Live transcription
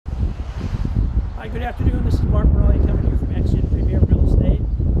Hi, good afternoon. This is Mark Maraglia coming to you from Exeter Premier Real Estate.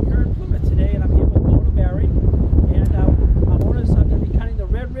 We're in Plymouth today, and I'm here with Mona Barry. And Mona's going to be cutting the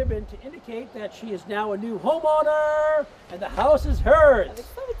red ribbon to indicate that she is now a new homeowner, and the house is hers. I'm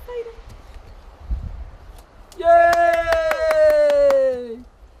so excited. Yay!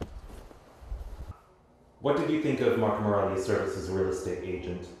 What did you think of Mark Maraglia's service as a real estate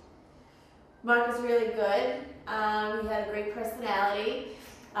agent? Mark was really good. He had a great personality,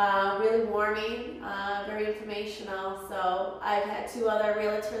 really warming, very informational. So I've had two other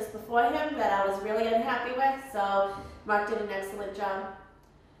realtors before him that I was really unhappy with, so Mark did an excellent job.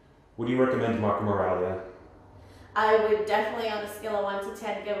 Would you recommend Mark Maraglia? I would definitely, on a scale of 1 to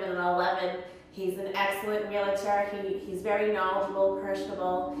 10, give it an 11. He's an excellent realtor. He's very knowledgeable,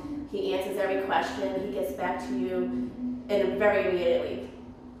 personable. He answers every question. He gets back to you very immediately.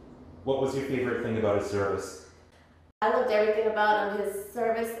 What was your favorite thing about his service? I loved everything about him. His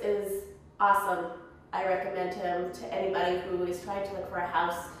service is awesome. I recommend him to anybody who is trying to look for a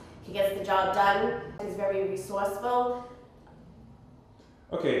house. He gets the job done. He's very resourceful.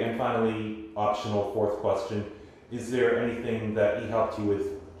 Okay, and finally, optional fourth question. Is there anything that he helped you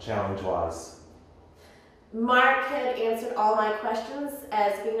with challenge-wise? Mark had answered all my questions.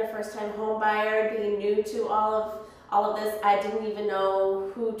 As being a first-time home buyer, being new to all of this, I didn't even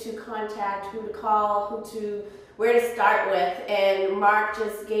know who to contact, who to call, where to start with, and Mark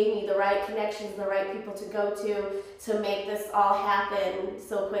just gave me the right connections, the right people to go to make this all happen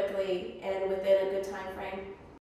so quickly and within a good time frame.